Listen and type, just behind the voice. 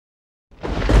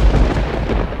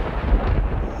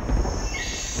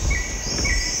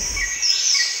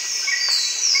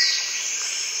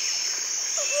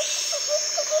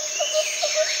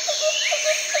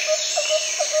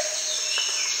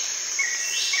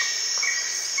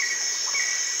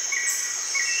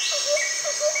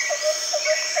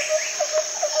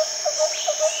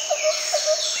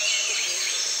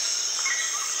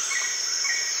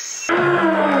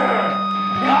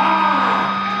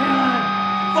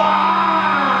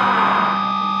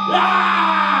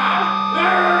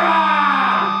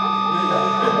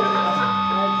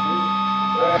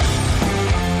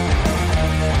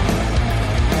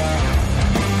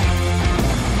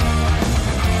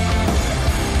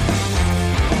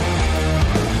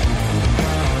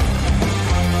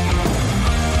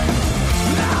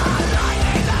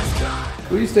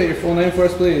state your full name for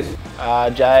us, please?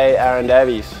 J. Aaron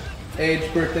Davies.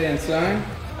 Age, birthday, and sign?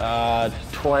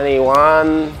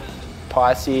 21,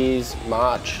 Pisces,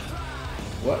 March.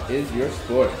 What is your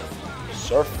sport?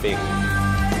 Surfing.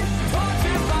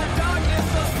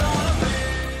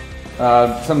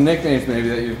 Some nicknames maybe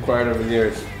that you've acquired over the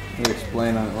years. Can you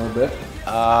explain on it a little bit?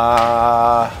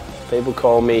 People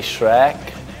call me Shrek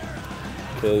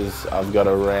because I've got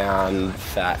a round,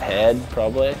 fat head,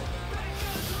 probably.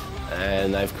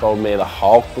 And they've called me the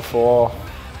Hulk before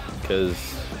because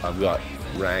I've got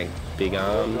rank big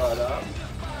arms. Right up.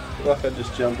 I feel like I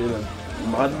just jumped in a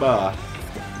mud bath.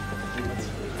 That's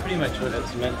pretty much what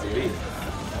it's meant to be.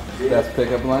 Best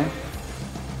pickup line?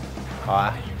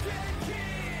 Hi,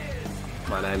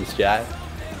 my name's Jay.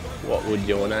 What would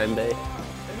your name be?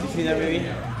 You seen that movie?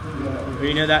 Or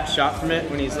you know that shot from it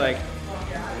when he's like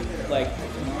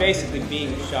basically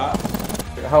being shot?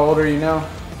 How old are you now?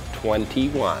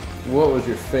 21. What was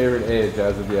your favorite age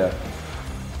as of yet?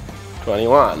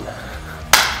 21.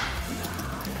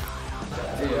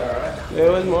 Yeah, it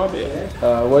was more beer.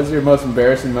 What's your most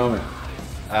embarrassing moment?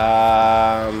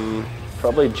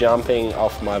 Probably jumping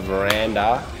off my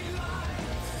veranda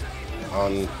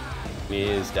on New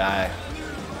Year's Day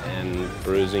and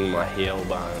bruising my heel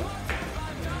bone.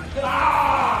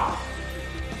 I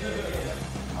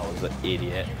was an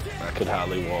idiot. I could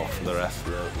hardly walk for the rest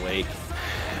of the week.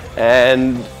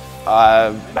 And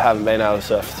I haven't been able to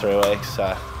surf for 3 weeks, so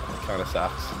it kind of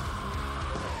sucks.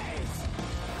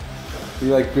 Do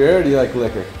you like beer or do you like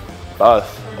liquor?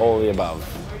 Both, all of the above.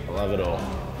 I love it all.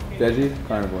 Veggie,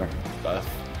 carnivore? Both.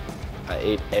 I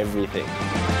eat everything.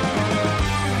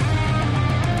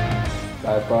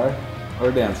 Dive bar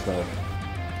or dance club?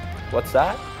 What's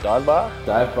that? Dive bar?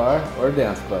 Dive bar or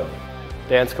dance club?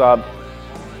 Dance club.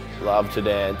 Love to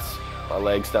dance. My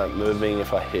legs don't moving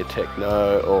if I hear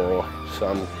techno or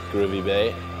some groovy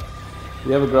beat. Do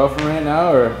you have a girlfriend right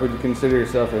now, or would you consider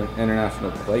yourself an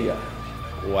international player?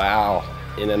 Wow,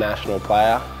 international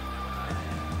player.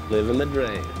 Living the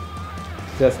dream.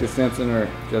 Jessica Simpson or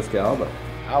Jessica Alba?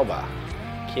 Alba.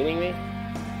 Kidding me?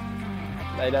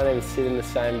 They don't even sit in the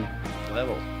same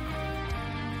level.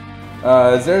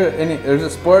 There's a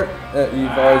sport that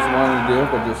you've always wanted to do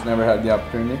but just never had the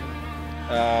opportunity?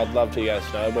 I'd love to go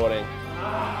snowboarding.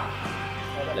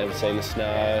 Never seen the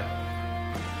snow.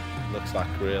 Looks like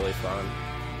really fun.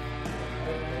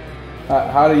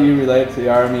 How do you relate to the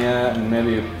Army Ant, and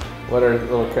maybe what are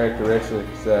little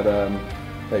characteristics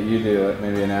that you do that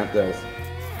maybe an ant does?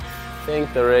 I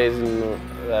think the reason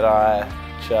that I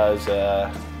chose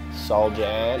a soldier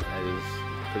ant is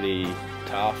pretty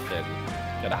tough and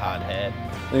got a hard head.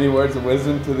 Any words of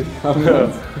wisdom to the young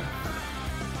ones?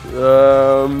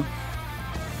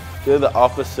 Do the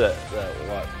opposite of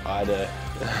what I do.